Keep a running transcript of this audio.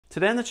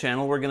Today on the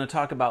channel, we're going to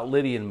talk about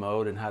Lydian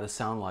mode and how to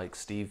sound like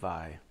Steve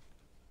Vai.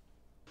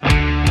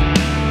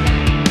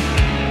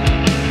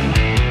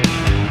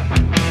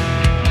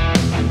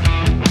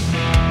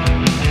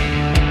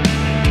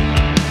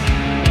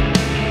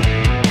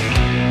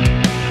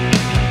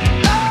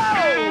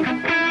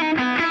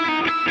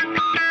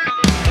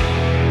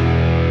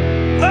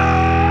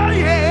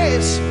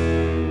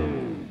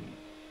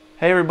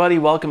 Hey everybody,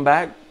 welcome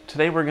back.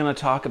 Today we're going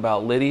to talk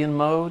about Lydian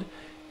mode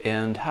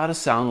and how to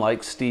sound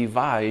like Steve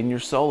Vai in your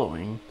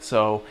soloing.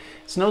 So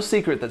it's no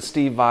secret that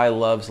Steve Vai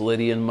loves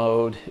Lydian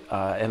mode,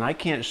 and I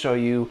can't show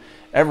you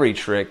every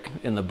trick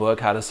in the book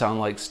how to sound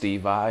like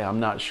Steve Vai. I'm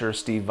not sure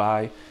Steve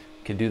Vai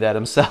can do that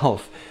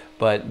himself,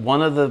 but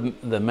one of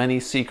the many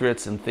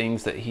secrets and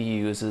things that he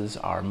uses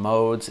are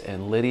modes,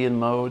 and Lydian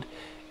mode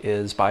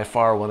is by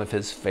far one of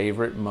his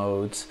favorite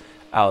modes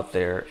out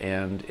there,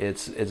 and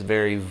it's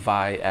very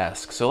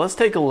Vai-esque. So let's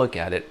take a look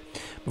at it.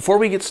 Before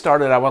we get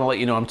started, I want to let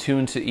you know I'm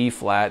tuned to E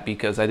flat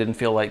because I didn't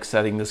feel like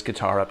setting this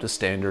guitar up to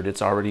standard.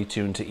 It's already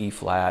tuned to E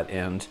flat,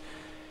 and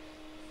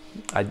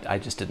I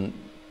just didn't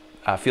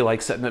feel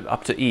like setting it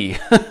up to E.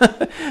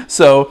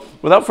 So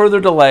without further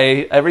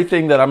delay,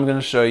 everything that I'm going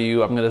to show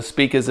you, I'm going to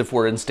speak as if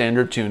we're in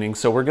standard tuning.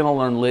 So we're going to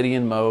learn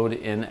Lydian mode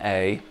in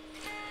A.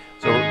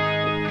 So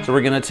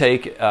we're going to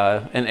take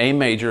an A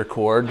major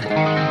chord.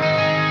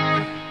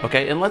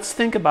 Okay, and let's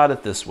think about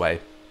it this way.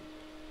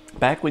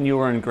 Back when you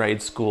were in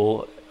grade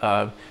school,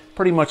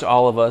 pretty much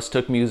all of us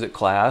took music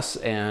class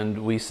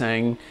and we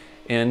sang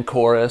in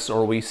chorus,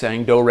 or we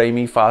sang do, re,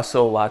 mi, fa,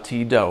 sol, la,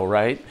 ti, do,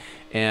 right?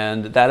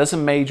 And that is a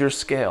major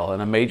scale,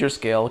 and a major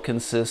scale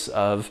consists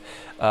of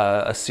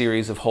a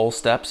series of whole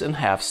steps and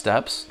half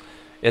steps.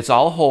 It's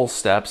all whole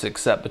steps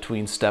except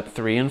between step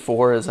 3 and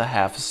 4 is a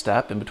half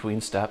step, and between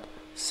step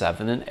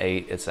 7 and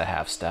 8 it's a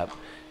half step.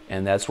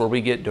 And that's where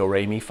we get do,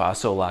 re, mi, fa,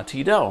 sol, la,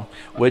 ti, do,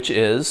 which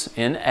is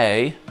in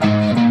A.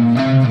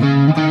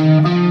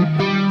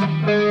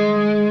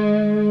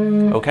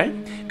 Okay?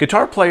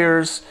 Guitar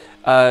players,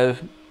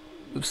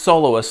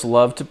 soloists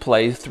love to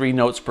play 3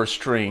 notes per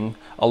string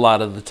a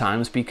lot of the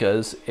times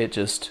because it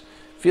just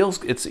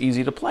feels it's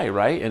easy to play,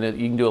 right? And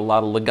you can do a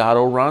lot of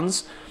legato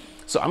runs.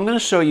 So I'm going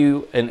to show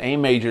you an A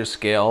major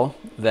scale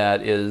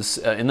that is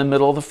in the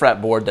middle of the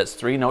fretboard that's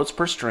 3 notes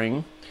per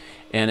string.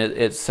 And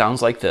it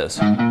sounds like this.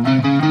 Now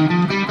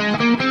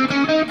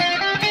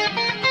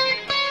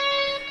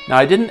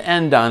I didn't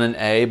end on an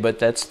A, but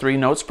that's 3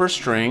 notes per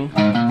string.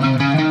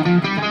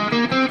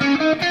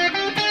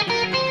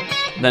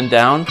 Then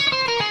down.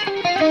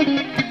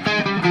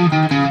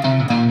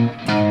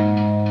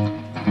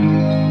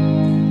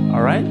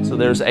 All right, so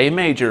there's A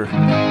major.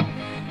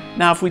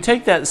 Now if we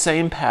take that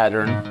same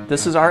pattern,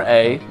 this is our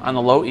A on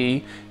the low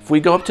E. If we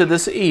go up to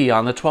this E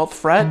on the 12th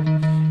fret,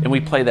 and we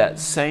play that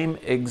same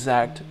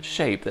exact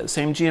shape, that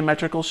same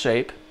geometrical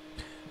shape,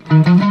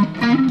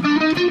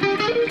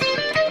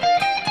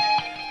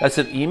 that's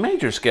an E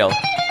major scale.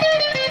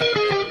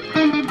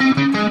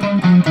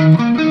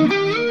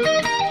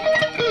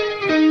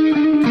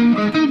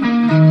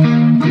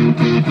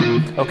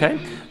 Okay,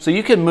 so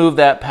you can move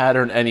that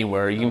pattern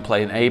anywhere. You can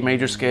play an A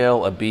major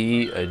scale, a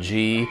B, a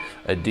G,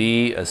 a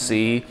D, a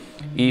C,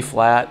 E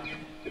flat.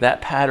 That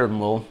pattern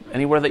will,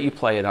 anywhere that you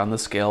play it on the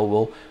scale,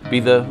 will be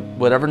the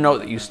whatever note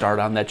that you start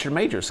on, that's your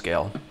major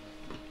scale.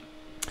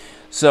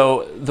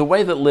 So the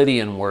way that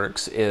Lydian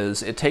works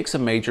is it takes a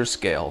major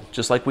scale,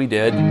 just like we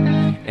did,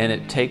 and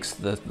it takes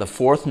the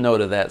 4th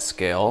note of that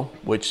scale,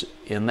 which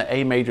in the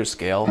A major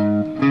scale,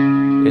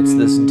 it's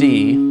this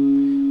D,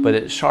 but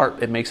it's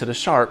sharp, it makes it a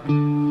sharp,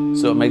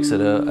 so it makes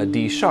it a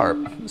D sharp.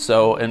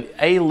 So an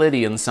A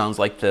Lydian sounds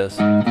like this.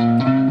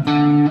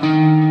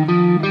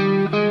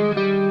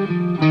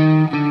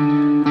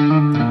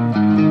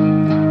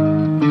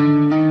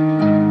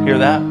 Hear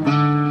that?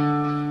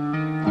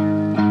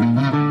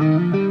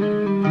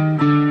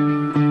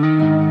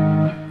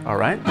 All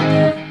right.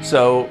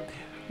 So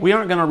we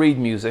aren't going to read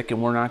music,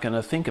 and we're not going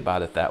to think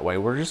about it that way.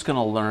 We're just going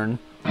to learn.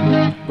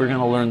 We're going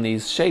to learn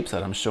these shapes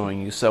that I'm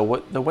showing you.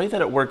 So the way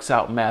that it works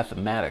out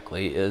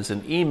mathematically is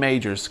an E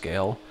major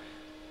scale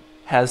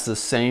has the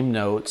same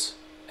notes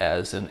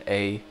as an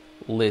A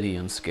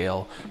Lydian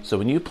scale. So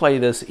when you play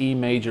this E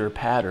major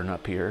pattern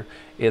up here,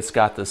 it's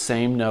got the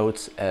same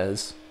notes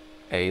as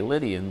A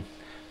Lydian.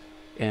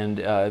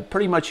 And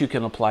pretty much you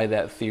can apply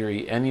that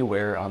theory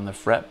anywhere on the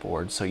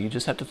fretboard. So you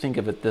just have to think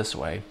of it this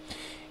way.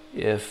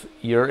 If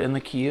you're in the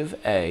key of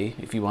A,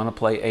 if you want to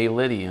play A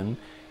Lydian,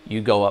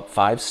 you go up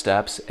 5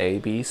 steps, A,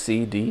 B,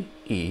 C, D,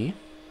 E.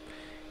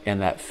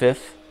 And that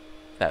fifth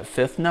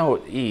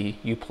note, E,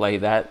 you play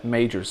that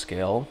major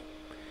scale,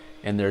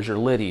 and there's your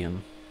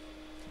Lydian.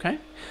 Okay?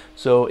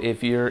 So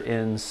if you're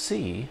in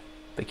C,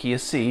 the key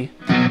of C,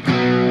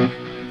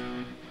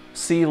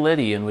 C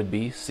Lydian would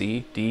be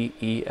C, D,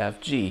 E, F,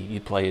 G.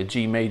 You play a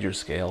G major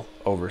scale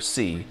over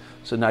C.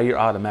 So now you're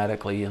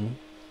automatically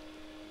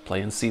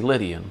playing C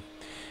Lydian.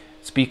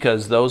 It's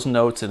because those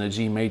notes in a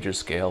G major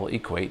scale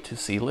equate to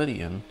C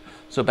Lydian.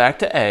 So back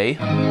to A,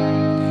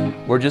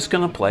 we're just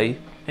going to play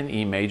an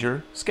E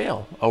major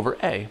scale over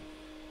A.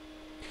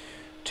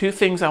 Two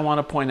things I want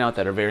to point out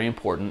that are very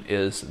important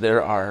is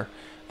there are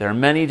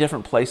many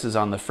different places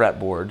on the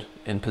fretboard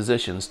and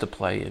positions to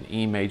play an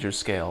E major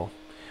scale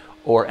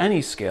or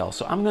any scale.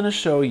 So I'm going to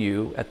show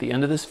you at the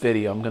end of this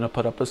video, I'm going to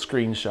put up a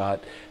screenshot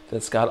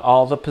that's got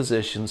all the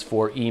positions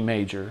for E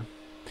major.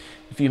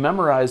 If you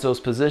memorize those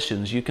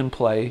positions, you can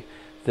play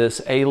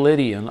this A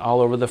Lydian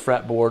all over the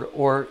fretboard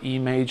or E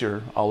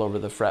major all over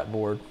the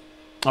fretboard.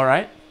 All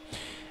right?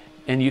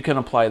 And you can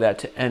apply that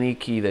to any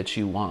key that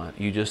you want.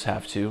 You just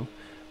have to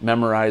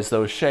memorize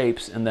those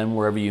shapes, and then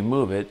wherever you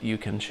move it, you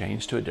can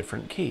change to a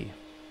different key.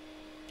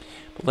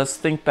 But let's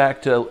think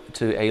back to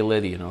A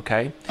Lydian,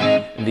 okay?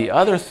 And the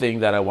other thing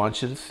that I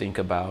want you to think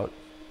about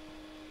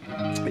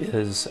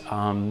is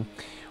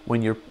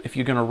if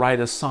you're going to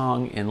write a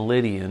song in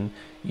Lydian,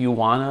 you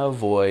want to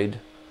avoid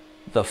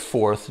the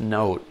fourth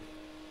note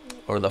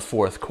or the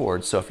fourth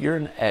chord. So if you're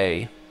an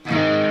A,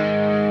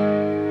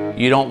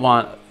 you don't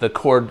want the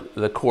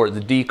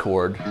D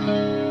chord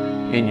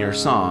in your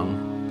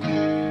song,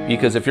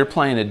 because if you're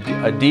playing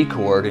a D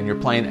chord and you're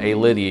playing A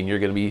Lydian, you're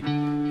going to be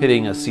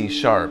hitting a C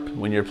sharp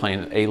when you're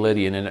playing A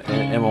Lydian, and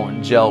it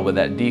won't gel with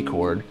that D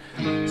chord.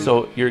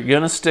 So you're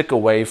going to stick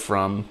away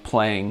from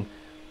playing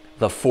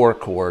the 4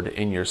 chord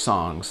in your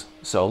songs.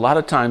 So a lot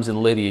of times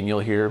in Lydian you'll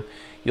hear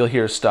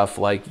stuff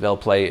like they'll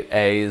play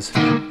A's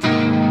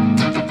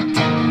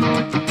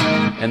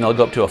and they'll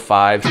go up to a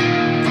 5,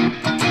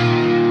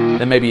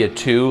 then maybe a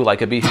 2,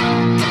 like a B.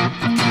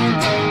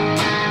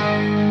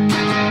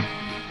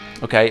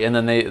 Okay, and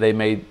then they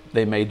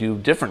may do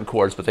different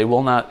chords, but they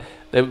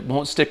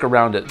won't stick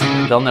around it.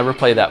 They'll never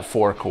play that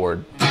 4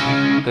 chord,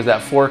 because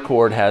that 4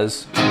 chord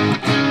has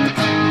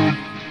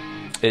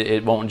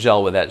it won't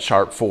gel with that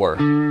sharp 4.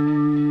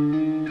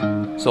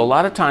 So a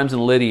lot of times in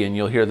Lydian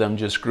you'll hear them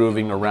just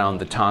grooving around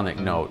the tonic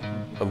note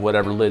of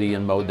whatever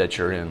Lydian mode that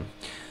you're in.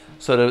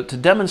 So to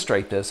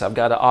demonstrate this, I've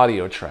got an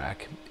audio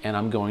track, and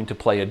I'm going to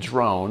play a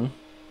drone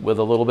with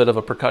a little bit of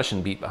a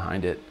percussion beat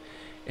behind it,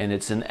 and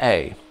it's an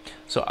A.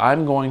 So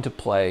I'm going to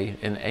play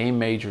an A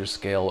major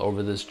scale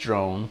over this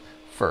drone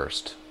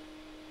first.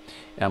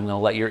 And I'm going to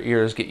let your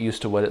ears get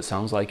used to what it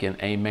sounds like in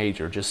A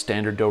major, just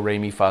standard do, re,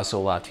 mi, fa,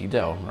 sol, la, ti,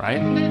 do, right?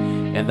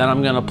 And then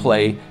I'm going to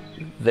play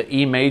the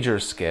E major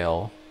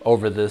scale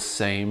over this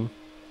same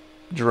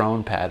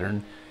drone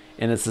pattern.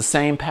 And it's the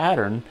same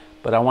pattern,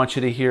 but I want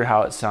you to hear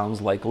how it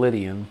sounds like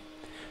Lydian.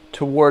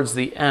 Towards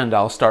the end,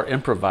 I'll start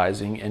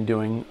improvising and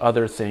doing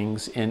other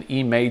things in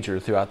E major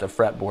throughout the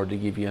fretboard to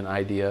give you an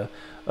idea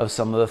of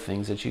some of the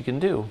things that you can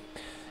do.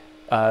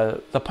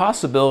 The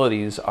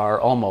possibilities are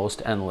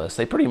almost endless.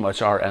 They pretty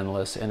much are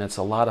endless, and it's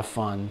a lot of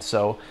fun.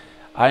 So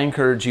I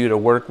encourage you to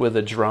work with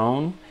a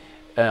drone,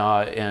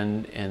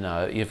 and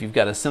if you've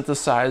got a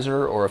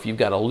synthesizer or if you've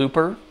got a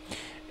looper,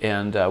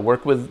 and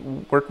work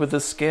with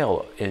this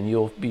scale, and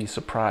you'll be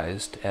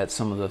surprised at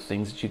some of the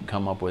things that you can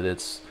come up with.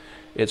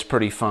 It's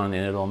pretty fun,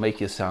 and it'll make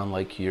you sound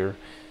like you're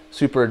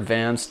super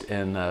advanced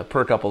and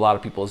perk up a lot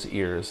of people's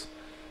ears.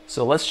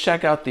 So let's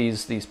check out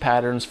these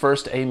patterns.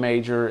 First A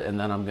major, and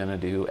then I'm going to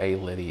do A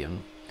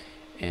Lydian.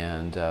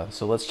 And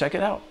so let's check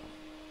it out.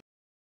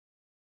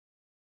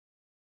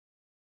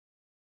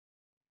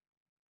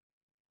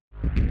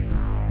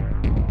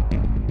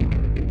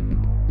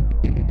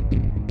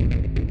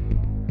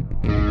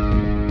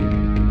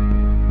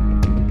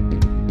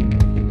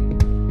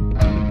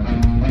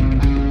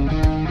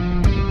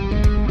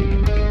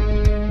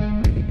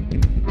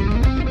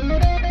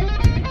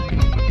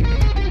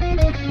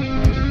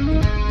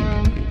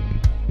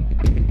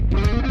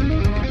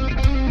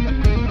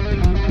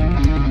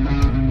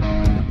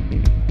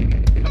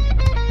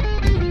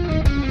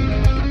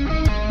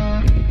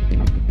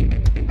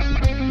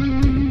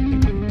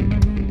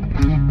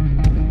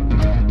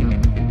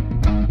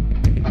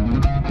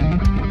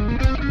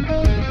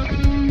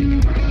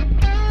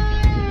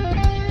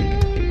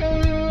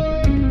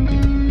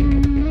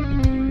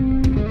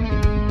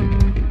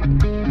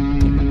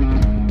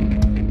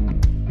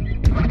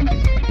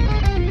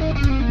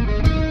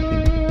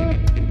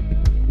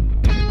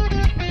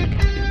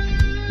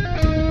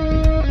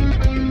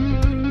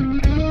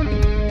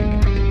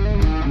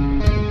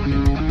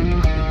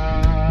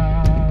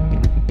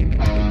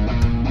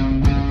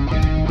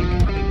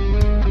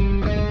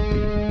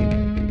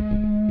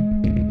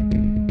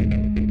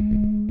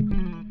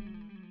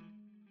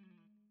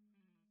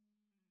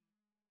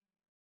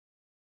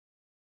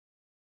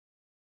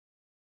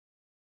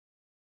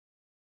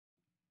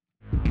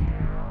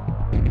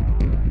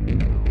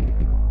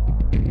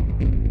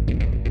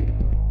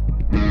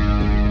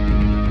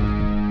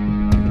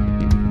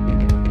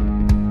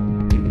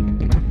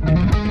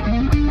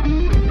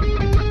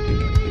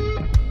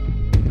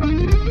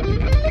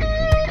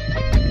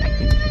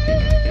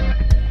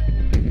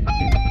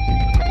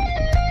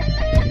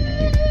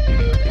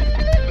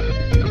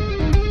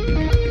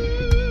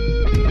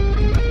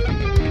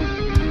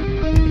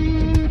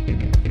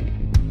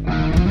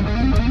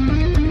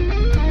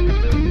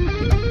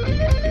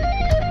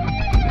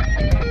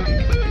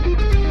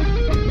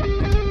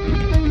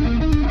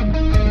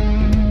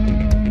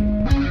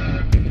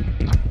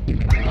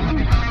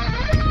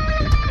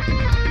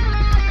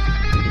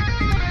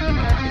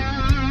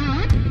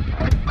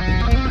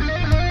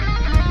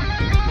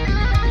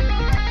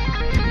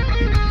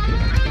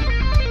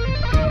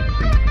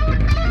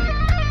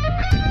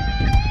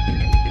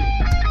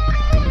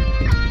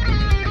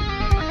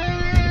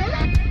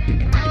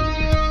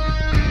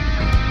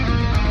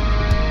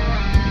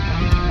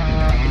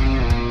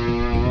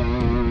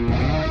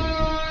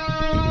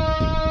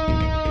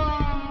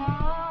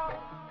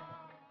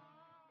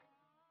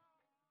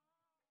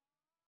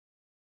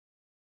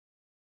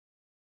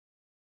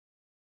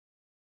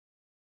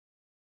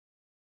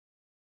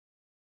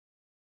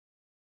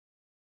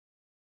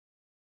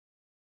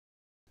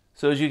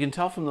 So as you can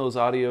tell from those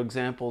audio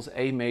examples,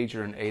 A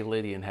major and A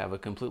Lydian have a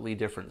completely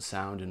different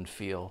sound and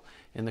feel.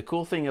 And the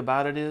cool thing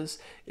about it is,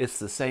 it's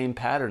the same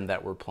pattern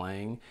that we're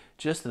playing,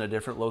 just in a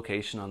different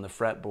location on the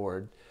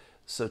fretboard.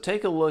 So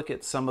take a look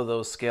at some of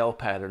those scale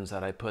patterns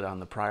that I put on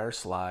the prior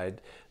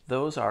slide.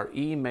 Those are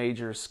E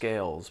major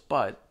scales,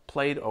 but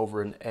played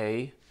over an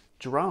A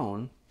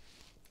drone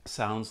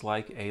sounds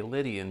like A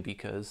Lydian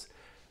because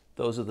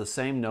those are the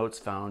same notes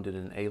found in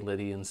an A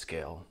Lydian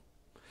scale.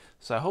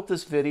 So I hope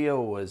this video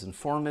was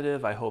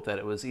informative. I hope that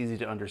it was easy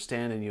to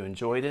understand and you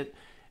enjoyed it,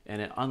 and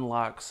it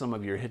unlocks some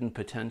of your hidden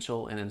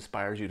potential and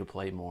inspires you to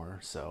play more.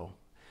 So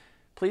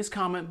please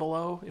comment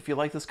below. If you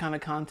like this kind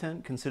of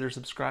content, consider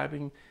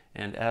subscribing,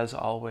 and as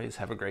always,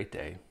 have a great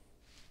day.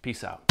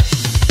 Peace out.